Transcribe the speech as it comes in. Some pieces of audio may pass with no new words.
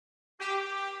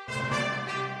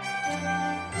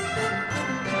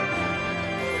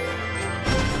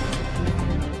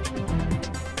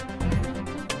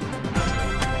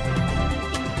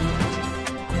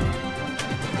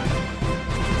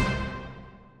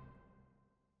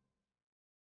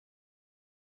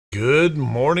Good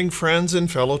morning, friends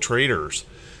and fellow traders.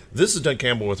 This is Doug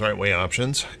Campbell with Right Way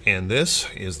Options, and this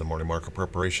is the morning market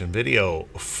preparation video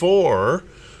for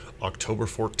October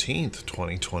 14th,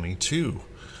 2022.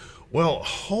 Well,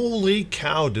 holy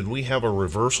cow, did we have a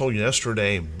reversal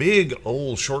yesterday. Big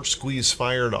old short squeeze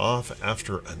fired off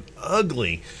after an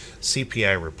ugly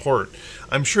CPI report.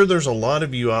 I'm sure there's a lot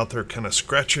of you out there kind of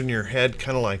scratching your head,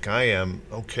 kind of like I am.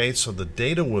 Okay, so the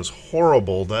data was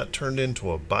horrible. That turned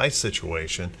into a buy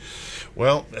situation.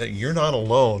 Well, you're not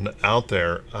alone out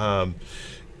there.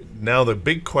 Now the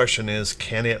big question is,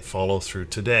 can it follow through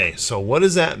today? So what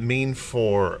does that mean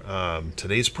for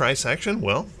today's price action?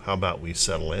 Well, how about we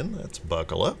settle in? Let's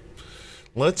buckle up.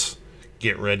 Let's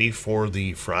get ready for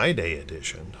the Friday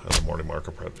edition of the Morning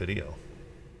Market Prep video.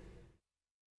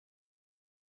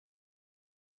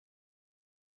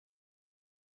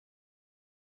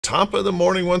 Top of the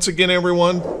morning once again,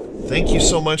 everyone. Thank you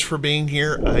so much for being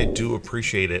here. I do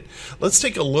appreciate it. Let's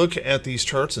take a look at these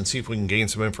charts and see if we can gain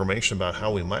some information about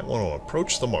how we might want to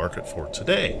approach the market for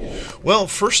today. Well,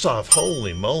 first off,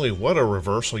 holy moly, what a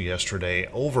reversal yesterday.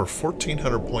 Over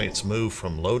 1,400 points move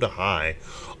from low to high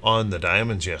on the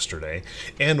diamonds yesterday,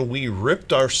 and we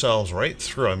ripped ourselves right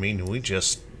through. I mean, we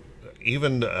just,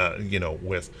 even,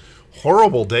 with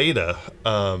horrible data,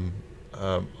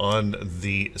 on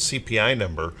the CPI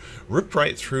number, ripped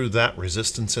right through that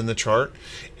resistance in the chart,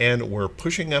 and we're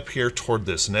pushing up here toward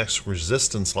this next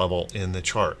resistance level in the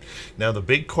chart. Now the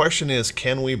big question is,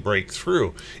 can we break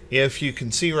through? If you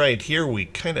can see right here, we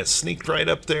kind of sneaked right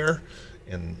up there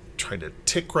and try to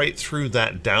tick right through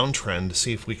that downtrend to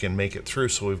see if we can make it through.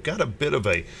 So we've got a bit of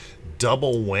a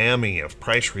double whammy of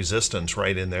price resistance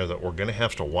right in there that we're going to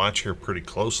have to watch here pretty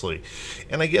closely.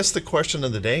 And I guess the question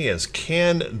of the day is,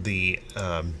 can the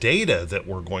data that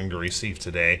we're going to receive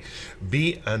today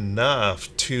be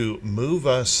enough to move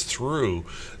us through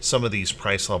some of these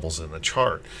price levels in the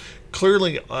chart?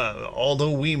 Clearly,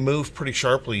 although we moved pretty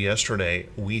sharply yesterday,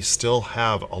 we still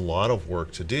have a lot of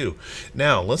work to do.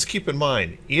 Now, let's keep in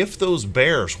mind, if those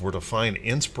bears were to find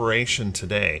inspiration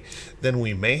today, then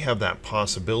we may have that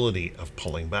possibility of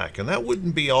pulling back. And that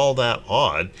wouldn't be all that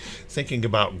odd, thinking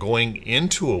about going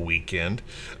into a weekend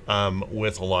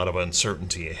with a lot of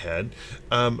uncertainty ahead.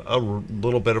 A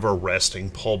little bit of a resting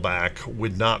pullback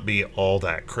would not be all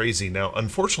that crazy. Now,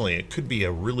 unfortunately, it could be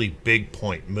a really big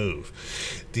point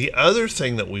move. The other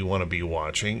thing that we want to be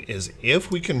watching is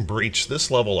if we can breach this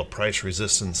level of price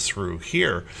resistance through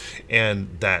here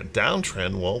and that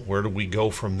downtrend, well, where do we go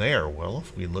from there? Well,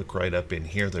 if we look right up in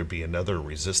here, there'd be another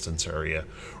resistance area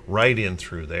right in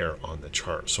through there on the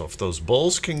chart. So if those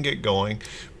bulls can get going,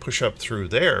 push up through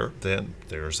there, then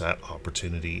there's that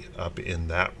opportunity up in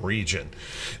that region.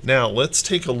 Now let's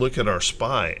take a look at our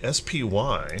SPY.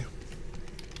 SPY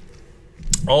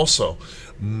also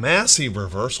massive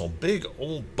reversal, big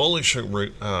old bullish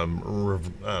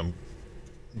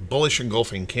bullish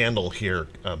engulfing candle here,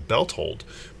 belt hold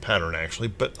pattern actually,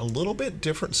 but a little bit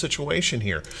different situation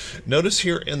here. Notice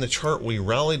here in the chart we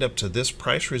rallied up to this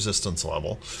price resistance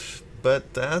level,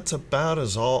 but that's about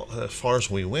as far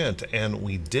as we went, and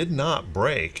we did not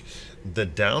break the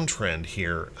downtrend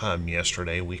here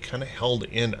yesterday. We kind of held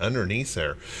in underneath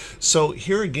there. So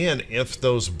here again, if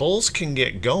those bulls can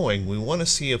get going, we want to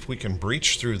see if we can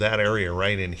breach through that area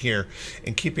right in here,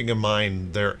 and keeping in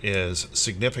mind there is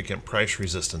significant price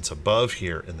resistance above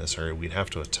here in this area. We'd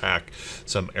have to attack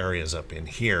some areas up in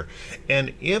here.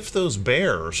 And if those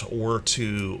bears were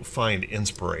to find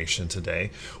inspiration today,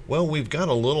 well, we've got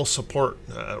a little support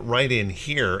right in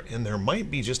here, and there might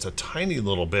be just a tiny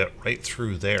little bit right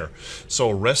through there. So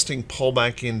a resting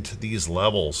pullback into these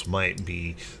levels might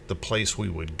be the place we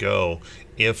would go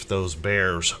if those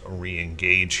bears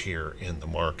re-engage here in the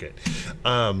market.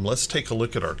 Let's take a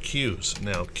look at our Qs.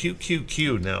 Now,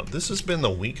 QQQ, now this has been the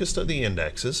weakest of the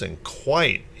indexes and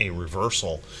quite a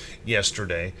reversal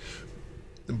yesterday.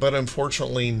 But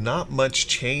unfortunately, not much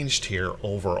changed here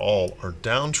overall. Our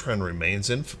downtrend remains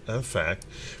in effect.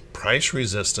 Price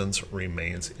resistance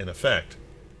remains in effect.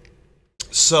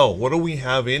 So what do we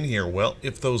have in here? Well,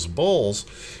 if those bulls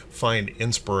find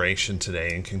inspiration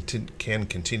today and can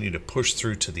continue to push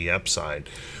through to the upside,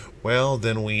 well,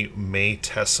 then we may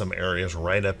test some areas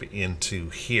right up into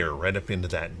here, right up into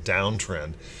that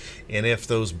downtrend. And if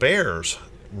those bears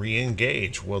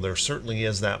re-engage, well, there certainly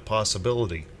is that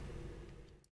possibility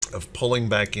of pulling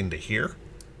back into here.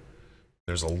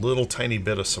 There's a little tiny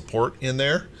bit of support in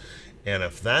there, and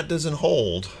if that doesn't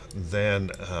hold,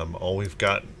 then all we've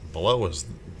got below is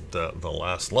the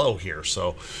last low here.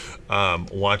 So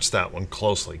watch that one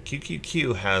closely.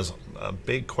 QQQ has a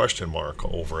big question mark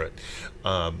over it.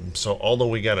 So although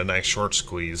we got a nice short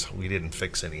squeeze, we didn't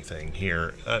fix anything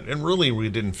here. And really, we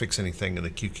didn't fix anything in the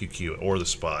QQQ or the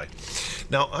SPY.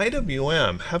 Now,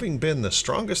 IWM, having been the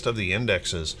strongest of the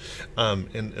indexes,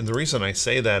 and the reason I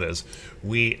say that is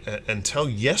we, until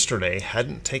yesterday,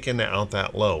 hadn't taken out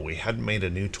that low. We hadn't made a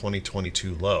new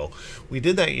 2022 low. We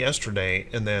did that yesterday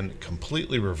and then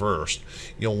completely reversed.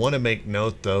 You'll want to make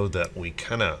note, though, that we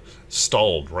kind of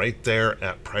stalled right there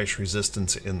at price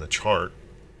resistance in the chart.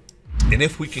 And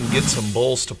if we can get some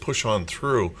bulls to push on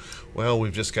through, well,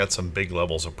 we've just got some big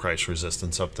levels of price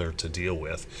resistance up there to deal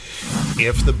with.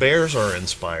 If the bears are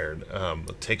inspired,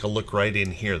 take a look right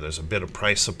in here. There's a bit of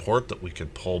price support that we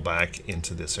could pull back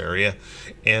into this area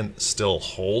and still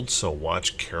hold, so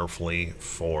watch carefully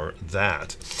for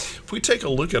that. If we take a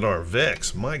look at our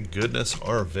VIX, my goodness,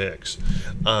 our VIX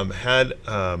had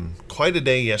quite a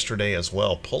day yesterday as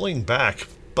well, pulling back,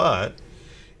 but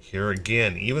here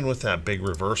again, even with that big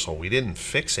reversal, we didn't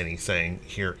fix anything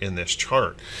here in this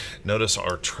chart. Notice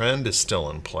our trend is still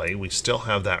in play. We still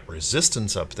have that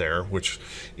resistance up there, which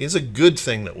is a good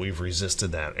thing that we've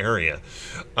resisted that area.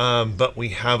 But we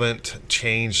haven't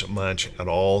changed much at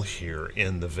all here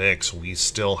in the VIX. We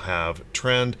still have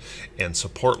trend and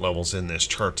support levels in this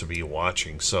chart to be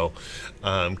watching. So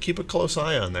keep a close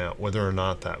eye on that, whether or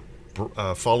not that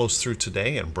follows through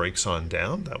today and breaks on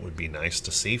down. That would be nice to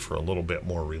see for a little bit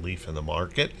more relief in the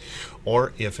market,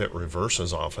 or if it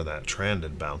reverses off of that trend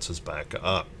and bounces back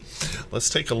up. Let's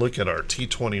take a look at our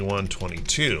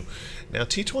T2122. Now,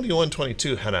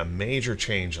 T2122 had a major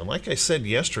change, and like I said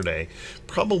yesterday,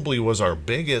 probably was our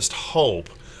biggest hope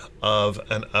of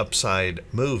an upside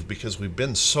move because we've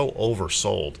been so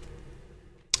oversold.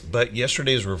 But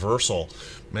yesterday's reversal,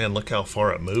 man, look how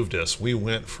far it moved us. We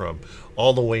went from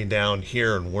all the way down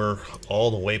here, and we're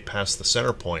all the way past the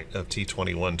center point of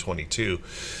T2122.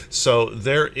 So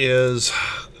there is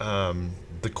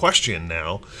the question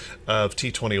now of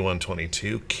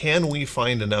T2122. Can we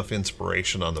find enough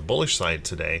inspiration on the bullish side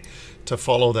today to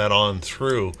follow that on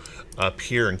through up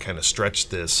here and kind of stretch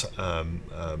this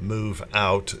move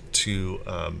out to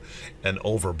an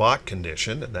overbought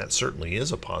condition? And that certainly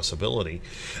is a possibility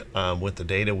with the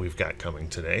data we've got coming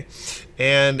today.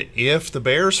 And if the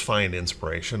bears find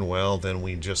inspiration, well, then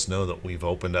we just know that we've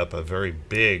opened up a very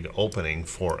big opening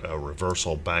for a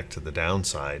reversal back to the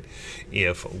downside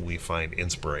if we find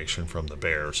inspiration from the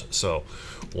bears. So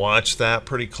watch that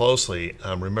pretty closely.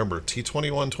 Remember,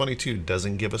 T2122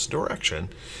 doesn't give us direction.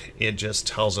 It just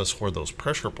tells us where those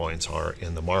pressure points are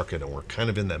in the market, and we're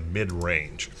kind of in the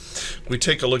mid-range. We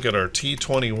take a look at our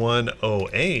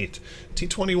T2108.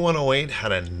 T2108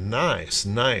 had a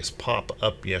nice pop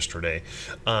up yesterday.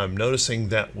 Noticing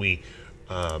that we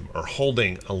are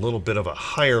holding a little bit of a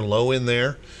higher low in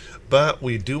there, but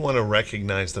we do want to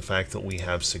recognize the fact that we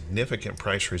have significant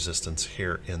price resistance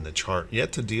here in the chart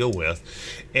yet to deal with.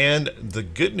 And the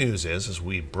good news is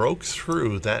we broke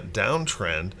through that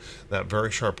downtrend, that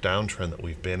very sharp downtrend that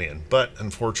we've been in. But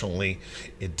unfortunately,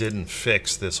 it didn't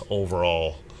fix this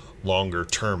overall longer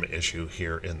term issue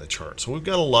here in the chart. So we've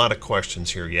got a lot of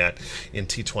questions here yet in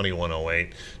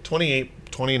T2108.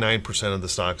 29% of the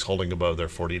stocks holding above their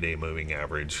 40-day moving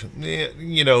average.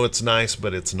 You know, it's nice,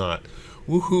 but it's not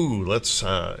woohoo. Let's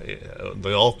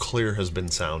the all clear has been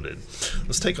sounded.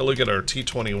 Let's take a look at our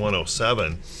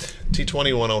T2107.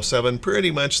 T2107,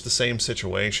 pretty much the same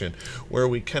situation, where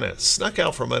we kind of snuck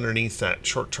out from underneath that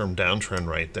short-term downtrend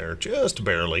right there, just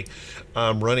barely,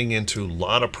 running into a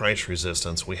lot of price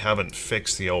resistance. We haven't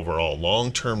fixed the overall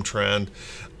long-term trend.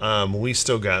 We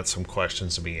still got some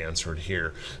questions to be answered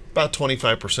here. About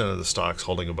 25% of the stocks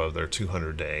holding above their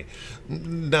 200-day.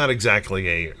 Not exactly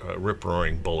a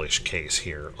rip-roaring bullish case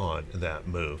here on that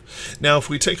move. Now, if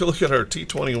we take a look at our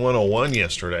T2101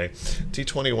 yesterday,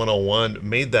 T2101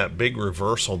 made that big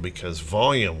reversal because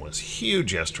volume was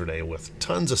huge yesterday with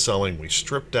tons of selling. We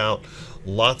stripped out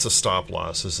lots of stop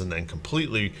losses and then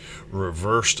completely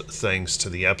reversed things to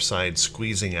the upside,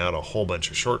 squeezing out a whole bunch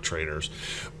of short traders.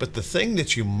 But the thing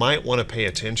that you might want to pay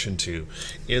attention to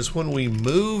is when we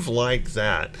move like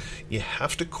that, you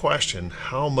have to question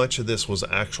how much of this was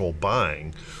actual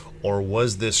buying, or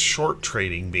was this short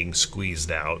trading being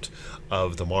squeezed out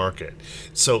of the market.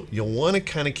 So you'll want to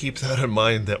kind of keep that in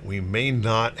mind, that we may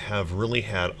not have really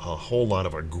had a whole lot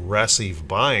of aggressive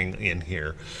buying in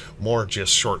here, more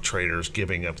just short traders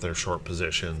giving up their short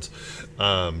positions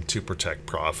to protect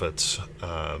profits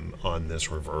on this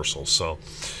reversal. So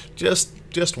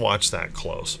just watch that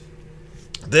close.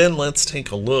 Then let's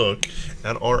take a look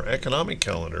at our economic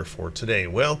calendar for today.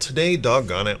 Well, today,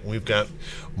 doggone it, we've got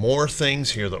more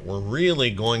things here that we're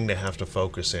really going to have to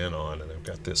focus in on. And I've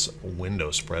got this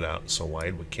window spread out so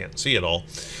wide we can't see it all.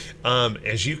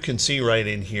 As you can see right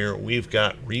in here, we've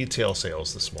got retail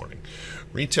sales this morning.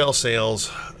 Retail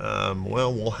sales,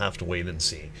 well, we'll have to wait and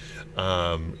see.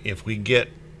 If we get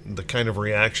the kind of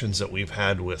reactions that we've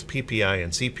had with PPI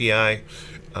and CPI,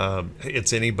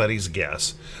 it's anybody's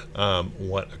guess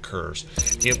what occurs.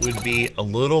 It would be a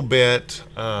little bit,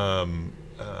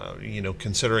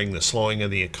 considering the slowing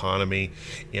of the economy,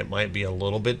 it might be a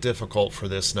little bit difficult for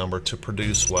this number to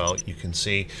produce well. You can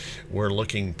see we're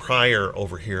looking prior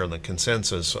over here on the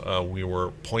consensus. We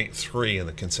were 0.3 and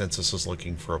the consensus is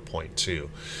looking for a 0.2.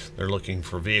 They're looking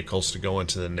for vehicles to go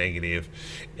into the negative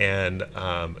and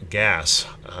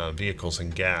vehicles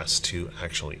and gas to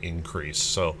actually increase.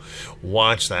 So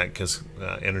watch that because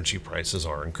energy prices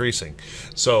are increasing.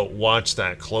 So watch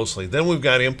that closely. Then we've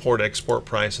got import-export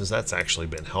prices. That's actually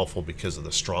been helpful because of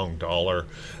the strong dollar.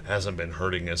 Hasn't been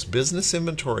hurting us. Business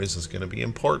inventories is going to be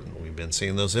important. We've been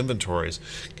seeing those inventories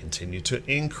continue to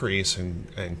increase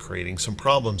and creating some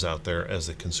problems out there as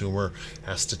the consumer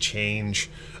has to change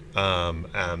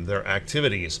their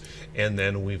activities. And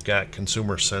then we've got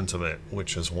consumer sentiment,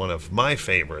 which is one of my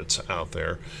favorites out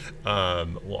there.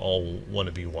 We'll all want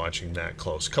to be watching that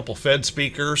close. Couple Fed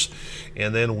speakers,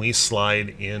 and then we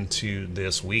slide into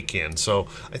this weekend. So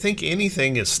I think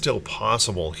anything is still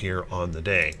possible here on the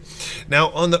day. Now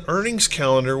on the earnings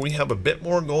calendar, we have a bit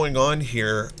more going on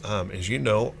here. As you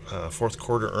know, fourth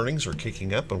quarter earnings are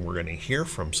kicking up, and we're going to hear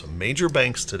from some major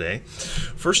banks today.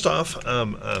 First off,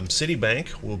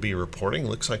 Citibank will be reporting.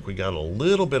 Looks like we got a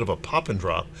little bit of a pop and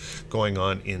drop going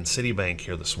on in Citibank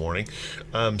here this morning.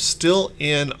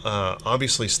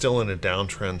 Obviously still in a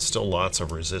downtrend, still lots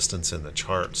of resistance in the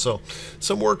chart. So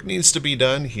some work needs to be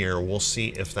done here. We'll see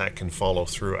if that can follow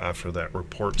through after that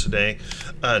report today.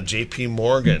 JP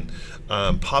Morgan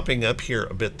popping up here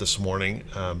a bit this morning,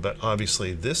 but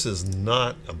obviously this is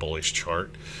not a bullish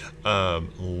chart.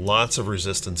 Lots of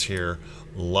resistance here.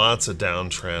 Lots of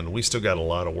downtrend. We still got a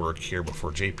lot of work here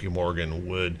before JP Morgan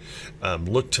would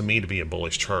look to me to be a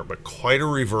bullish chart, but quite a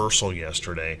reversal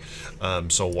yesterday.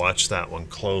 So watch that one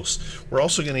close. We're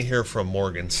also going to hear from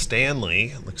Morgan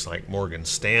Stanley. Looks like Morgan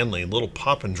Stanley, little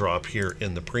pop and drop here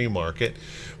in the pre-market,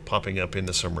 popping up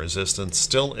into some resistance,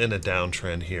 still in a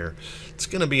downtrend here. It's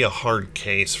going to be a hard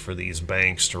case for these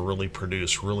banks to really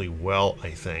produce really well,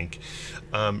 I think,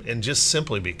 and just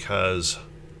simply because,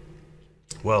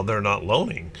 well, they're not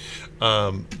loaning.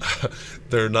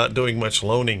 They're not doing much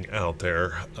loaning out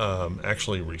there,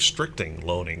 actually restricting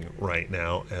loaning right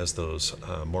now as those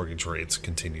mortgage rates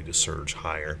continue to surge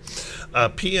higher.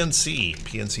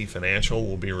 PNC Financial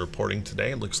will be reporting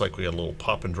today. It looks like we had a little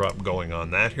pop and drop going on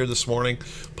that here this morning.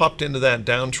 Popped into that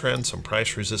downtrend, some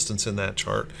price resistance in that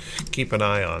chart. Keep an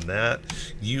eye on that.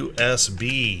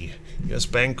 USB, US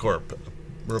Bancorp,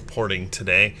 reporting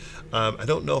today. I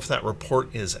don't know if that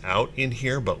report is out in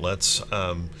here, but let's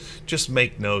just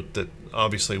make note that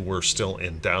obviously we're still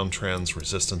in downtrends,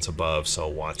 resistance above, so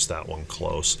watch that one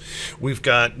close. We've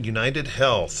got United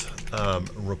Health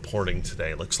reporting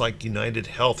today. Looks like United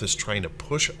Health is trying to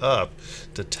push up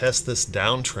to test this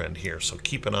downtrend here, so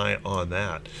keep an eye on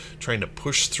that. Trying to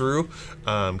push through.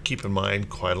 Keep in mind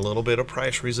quite a little bit of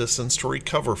price resistance to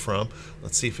recover from.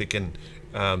 Let's see if it can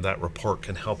that report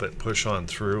can help it push on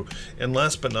through. And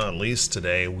last but not least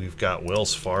today, we've got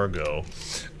Wells Fargo.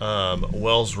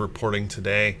 Wells reporting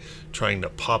today, trying to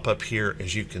pop up here,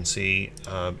 as you can see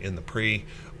in the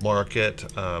pre-market.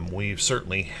 We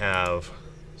certainly have,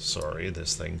 sorry,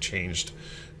 this thing changed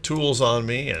tools on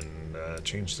me and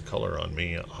changed the color on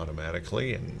me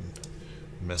automatically and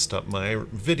messed up my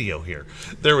video here.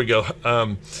 There we go.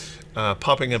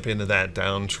 Popping up into that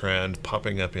downtrend,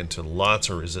 popping up into lots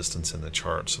of resistance in the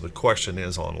chart. So the question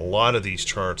is, on a lot of these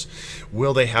charts,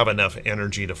 will they have enough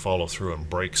energy to follow through and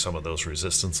break some of those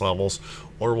resistance levels,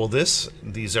 or will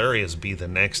these areas be the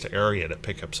next area to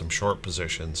pick up some short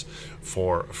positions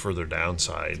for further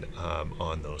downside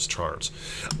on those charts?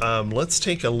 Let's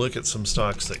take a look at some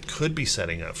stocks that could be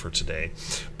setting up for today.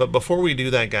 But before we do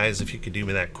that, guys, if you could do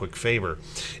me that quick favor,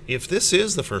 if this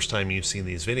is the first time you've seen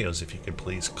these videos, if you could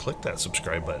please click that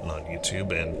subscribe button on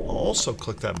YouTube and also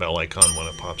click that bell icon when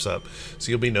it pops up so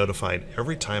you'll be notified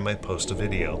every time I post a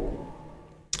video.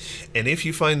 And if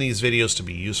you find these videos to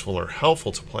be useful or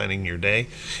helpful to planning your day,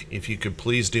 if you could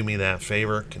please do me that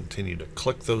favor, continue to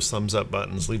click those thumbs up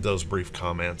buttons, leave those brief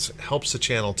comments. It helps the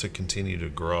channel to continue to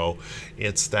grow.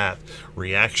 It's that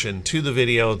reaction to the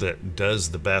video that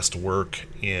does the best work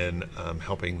in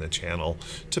helping the channel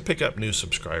to pick up new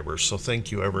subscribers. So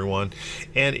thank you, everyone.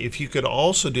 And if you could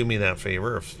also do me that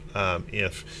favor,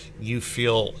 if you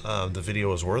feel the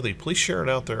video is worthy, please share it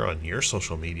out there on your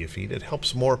social media feed. It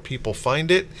helps more people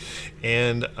find it,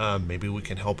 and maybe we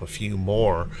can help a few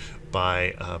more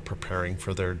by preparing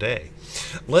for their day.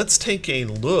 Let's take a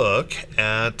look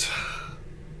at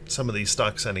some of these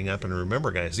stocks setting up. And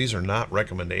remember, guys, these are not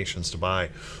recommendations to buy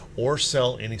or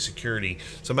sell any security.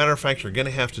 As a matter of fact, you're going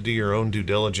to have to do your own due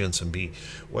diligence and be,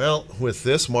 well, with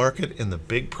this market and the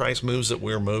big price moves that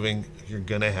we're moving, you're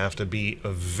going to have to be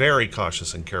very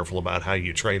cautious and careful about how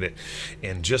you trade it,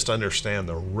 and just understand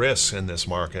the risks in this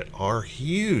market are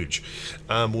huge.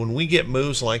 When we get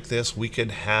moves like this, we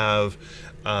could have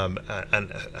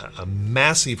a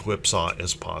massive whipsaw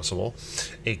is possible,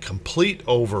 a complete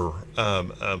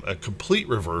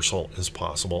reversal is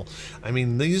possible. I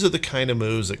mean, these are the kind of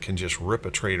moves that can just rip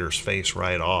a trader's face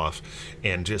right off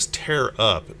and just tear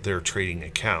up their trading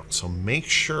account. So make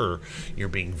sure you're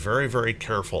being very, very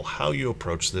careful how you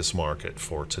approach this market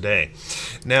for today.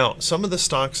 Now, some of the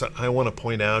stocks that I want to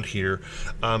point out here,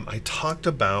 I talked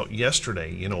about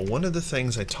yesterday. You know, one of the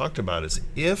things I talked about is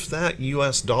if that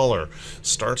US dollar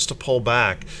starts to pull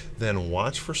back, then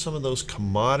watch for some of those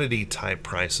commodity type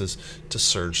prices to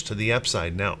surge to the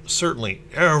upside. Now, certainly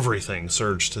everything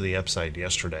surged to the upside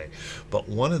yesterday, but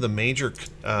one of the major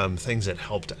things that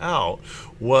helped out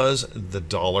was the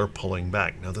dollar pulling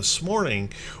back. Now, this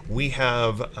morning we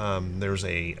have there's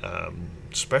a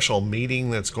special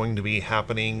meeting that's going to be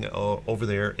happening over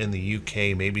there in the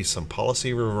UK, maybe some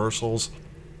policy reversals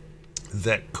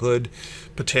that could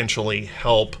potentially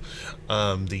help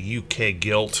the UK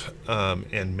gilt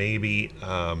and maybe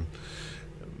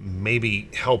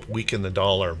help weaken the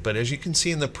dollar. But as you can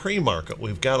see in the pre-market,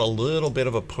 we've got a little bit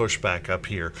of a pushback up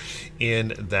here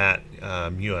in that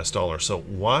US dollar. So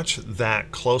watch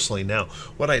that closely. Now,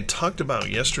 what I talked about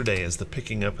yesterday is the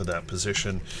picking up of that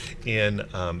position in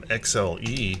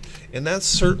XLE, and that's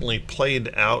certainly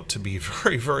played out to be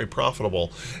very, very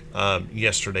profitable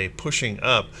yesterday, pushing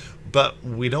up. But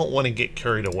we don't want to get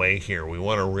carried away here. We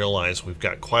want to realize we've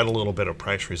got quite a little bit of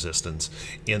price resistance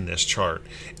in this chart.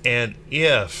 And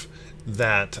if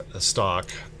that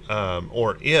stock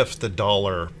or if the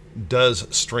dollar does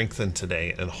strengthen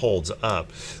today and holds up,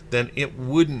 then it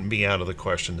wouldn't be out of the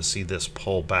question to see this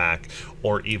pull back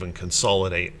or even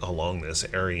consolidate along this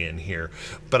area in here.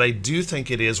 But I do think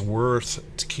it is worth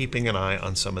keeping an eye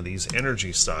on some of these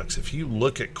energy stocks. If you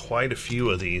look at quite a few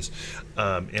of these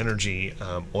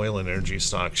oil and energy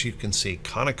stocks, you can see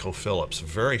ConocoPhillips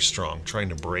very strong, trying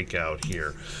to break out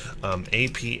here.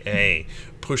 APA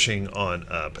pushing on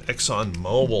up.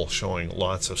 ExxonMobil showing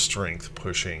lots of strength,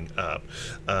 pushing up.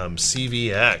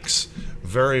 CVX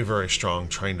very, very strong,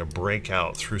 trying to break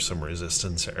out through some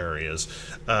resistance areas.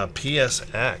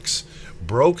 PSX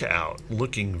broke out,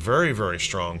 looking very, very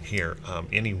strong here.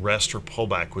 Any rest or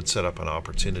pullback would set up an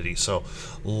opportunity. So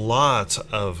lots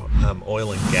of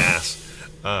oil and gas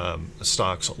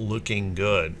stocks looking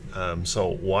good. So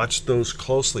watch those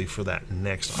closely for that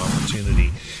next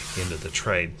opportunity into the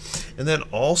trade. And then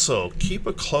also keep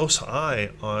a close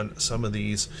eye on some of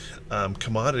these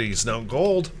commodities. Now,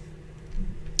 gold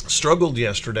struggled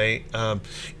yesterday.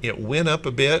 It went up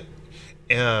a bit,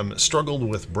 struggled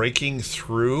with breaking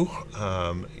through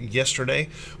yesterday,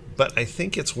 but I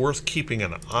think it's worth keeping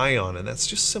an eye on, and that's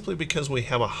just simply because we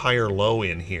have a higher low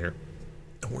in here.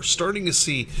 We're starting to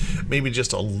see maybe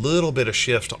just a little bit of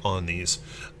shift on these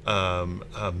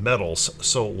metals,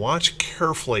 so watch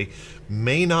carefully.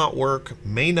 May not work,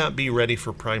 may not be ready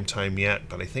for prime time yet,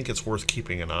 but I think it's worth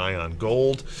keeping an eye on.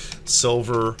 Gold,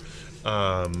 silver,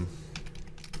 kind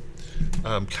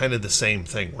of the same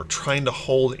thing. We're trying to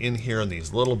hold in here in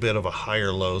these little bit of a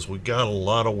higher lows. We've got a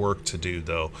lot of work to do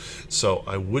though, so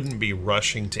I wouldn't be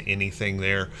rushing to anything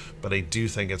there, but I do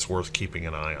think it's worth keeping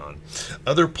an eye on.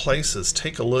 Other places,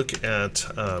 take a look at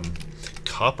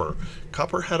copper.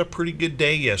 Copper had a pretty good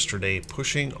day yesterday,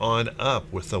 pushing on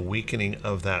up with the weakening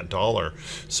of that dollar.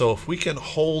 So if we can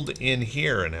hold in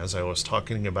here, and as I was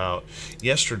talking about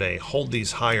yesterday, hold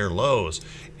these higher lows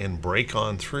and break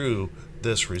on through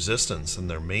this resistance, and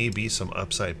there may be some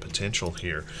upside potential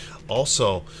here.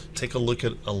 Also, take a look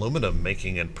at aluminum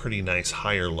making a pretty nice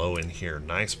higher low in here.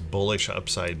 Nice bullish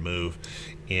upside move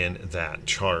in that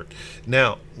chart.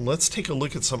 Now, let's take a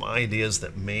look at some ideas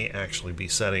that may actually be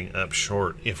setting up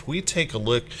short. If we take a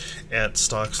look at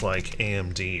stocks like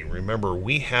AMD, remember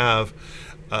we have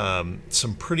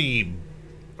some pretty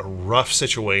rough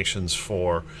situations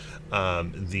for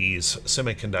these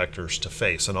semiconductors to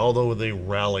face. And although they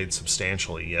rallied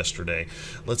substantially yesterday,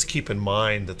 let's keep in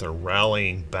mind that they're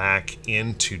rallying back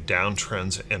into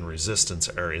downtrends and resistance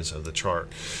areas of the chart.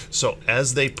 So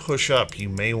as they push up, you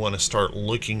may want to start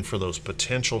looking for those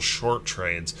potential short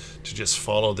trades to just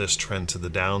follow this trend to the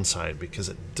downside, because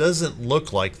it doesn't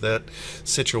look like that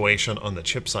situation on the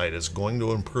chip side is going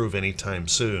to improve anytime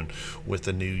soon with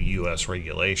the new US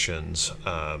regulations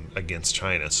against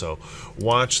China. So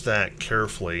watch that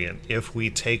carefully. And if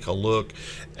we take a look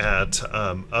at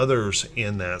others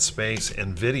in that space,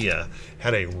 Nvidia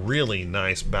had a really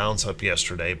nice bounce up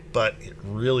yesterday, but it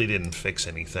really didn't fix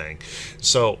anything.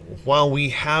 So while we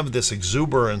have this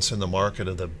exuberance in the market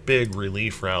of the big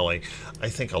relief rally, I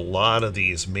think a lot of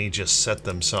these may just set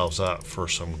themselves up for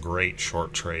some great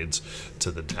short trades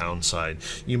to the downside.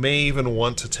 You may even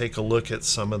want to take a look at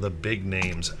some of the big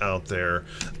names out there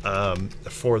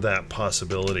for that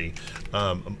possibility.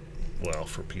 Well,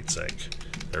 for Pete's sake.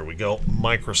 There we go.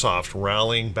 Microsoft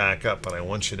rallying back up, but I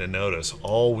want you to notice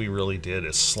all we really did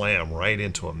is slam right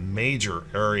into a major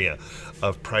area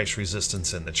of price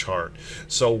resistance in the chart.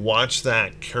 So watch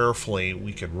that carefully.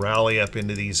 We could rally up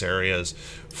into these areas,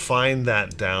 find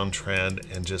that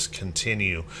downtrend, and just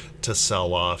continue to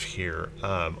sell off here.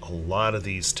 A lot of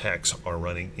these techs are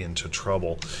running into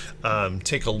trouble.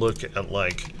 Take a look at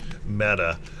like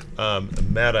Meta.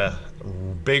 Meta,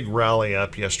 big rally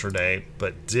up yesterday,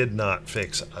 but did not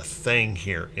fix a thing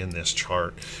here in this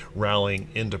chart, rallying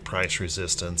into price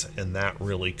resistance, and that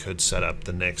really could set up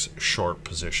the next short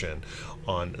position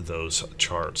on those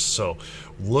charts. So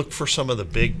look for some of the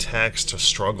big techs to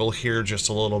struggle here just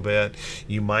a little bit.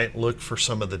 You might look for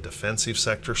some of the defensive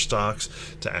sector stocks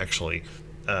to actually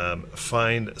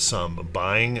find some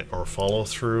buying or follow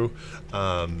through,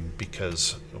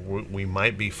 because we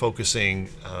might be focusing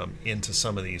into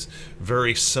some of these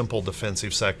very simple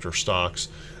defensive sector stocks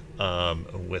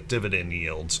with dividend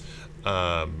yields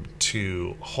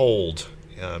to hold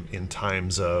in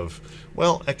times of,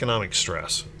 well, economic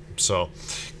stress. So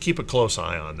keep a close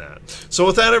eye on that. So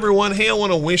with that, everyone, hey, I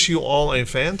want to wish you all a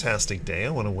fantastic day.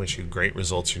 I want to wish you great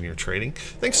results in your trading.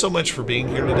 Thanks so much for being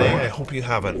here today. I hope you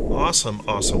have an awesome,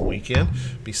 awesome weekend.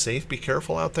 Be safe, be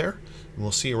careful out there, and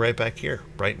we'll see you right back here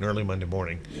bright and early Monday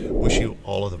morning. Wish you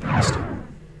all of the best.